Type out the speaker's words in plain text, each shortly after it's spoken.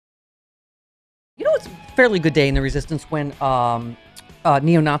You know, it's a fairly good day in the resistance when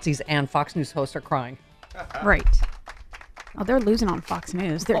neo-Nazis and Fox News hosts are crying. Right. Oh, they're losing on Fox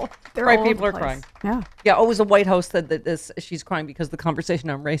News. They're right, all people over are the crying. place. Yeah. Yeah, always a White House said that she's crying because the conversation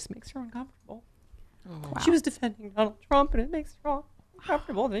on race makes her uncomfortable. Wow. She was defending Donald Trump, and it makes her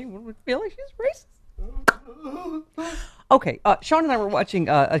uncomfortable. And anyone would feel like she's racist. Okay, Sean and I were watching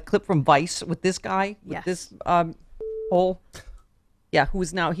a clip from Vice with this guy, with this whole... Yeah,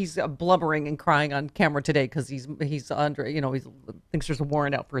 he's blubbering and crying on camera today because he's under, he thinks there's a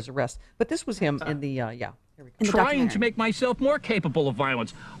warrant out for his arrest. But this was him in the, here we go. Trying to make myself more capable of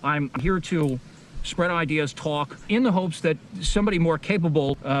violence. I'm here to spread ideas, talk, in the hopes that somebody more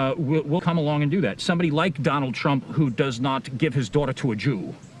capable will come along and do that. Somebody like Donald Trump who does not give his daughter to a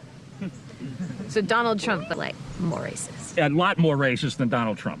Jew. So Donald Trump, but like more racist. A lot more racist than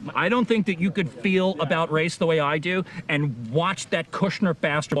Donald Trump. I don't think that you could feel about race the way I do and watch that Kushner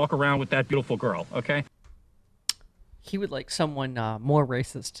bastard walk around with that beautiful girl, okay? He would like someone more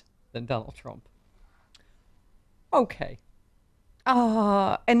racist than Donald Trump. Okay.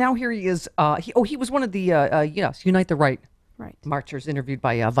 And now here he is. He was one of the, Unite the Right marchers interviewed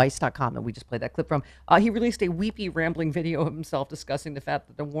by Vice.com that we just played that clip from. He released a weepy, rambling video of himself discussing the fact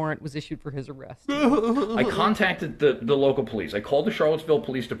that the warrant was issued for his arrest. I contacted the local police. I called the Charlottesville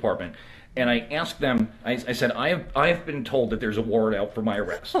Police Department, and I asked them, I said, I have been told that there's a warrant out for my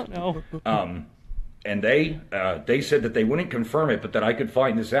arrest. Oh, no. And they said that they wouldn't confirm it, but that I could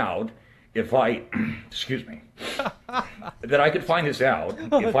find this out if I, excuse me, that I could find this out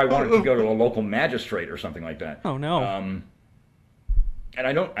if I wanted to go to a local magistrate or something like that. Oh, no. And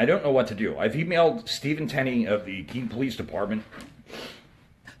I don't know what to do. I've emailed Stephen Tenney of the Keene Police Department.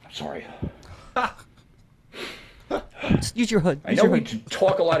 I'm sorry. Just use your hood. I know we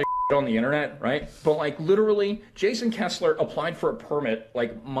talk a lot of on the internet, right? But like literally, Jason Kessler applied for a permit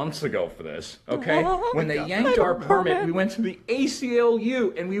like months ago for this, okay? When they yanked our permit, we went to the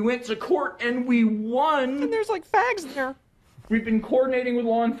ACLU and we went to court and we won. And there's like fags there. We've been coordinating with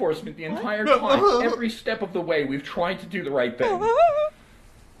law enforcement the entire time. Every step of the way, we've tried to do the right thing.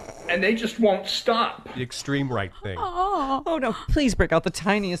 And they just won't stop. The extreme right thing. Oh, no. Please break out the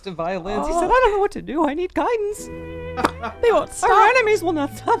tiniest of violins. He said, I don't know what to do. I need guidance. They won't stop. Our enemies will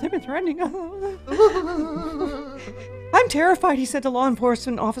not stop. They've been threatening us. I'm terrified, he said to law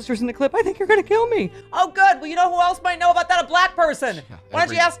enforcement officers in the clip. I think you're going to kill me. Oh, good. Well, you know who else might know about that? A black person. Why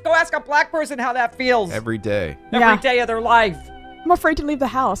don't you go ask a black person how that feels? Every day. Every day of their life. I'm afraid to leave the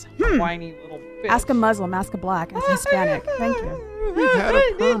house. Whiny little bitch. Ask a Muslim, ask a black, ask a Hispanic. Thank you. We've had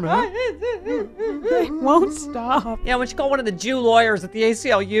a permit. They won't stop. Yeah, when you call one of the Jew lawyers at the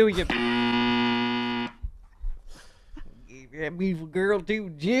ACLU, you... That beautiful girl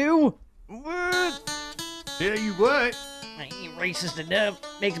too, Jew? What? Tell you what. I ain't racist enough.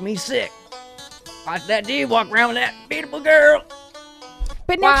 Makes me sick. Watch that dude walk around with that beautiful girl.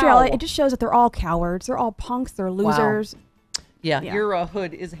 But naturally, it just shows that they're all cowards. They're all punks. They're losers. Wow. Yeah, your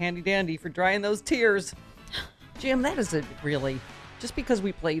hood is handy dandy for drying those tears. Jim, that is really... Just because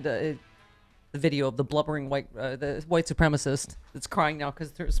we played the video of the blubbering the white supremacist that's crying now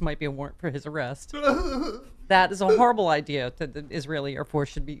because there might be a warrant for his arrest. That is a horrible idea that the Israeli Air Force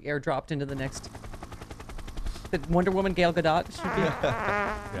should be airdropped into the next... That Wonder Woman Gal Gadot should be...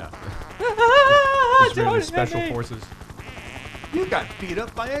 Yeah. Israeli Special Forces. You got beat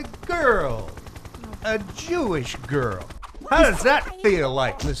up by a girl. A Jewish girl. How does that feel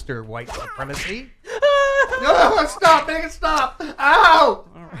like, Mr. White Supremacy? No, stop, make it stop! Ow!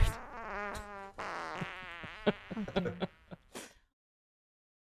 All right.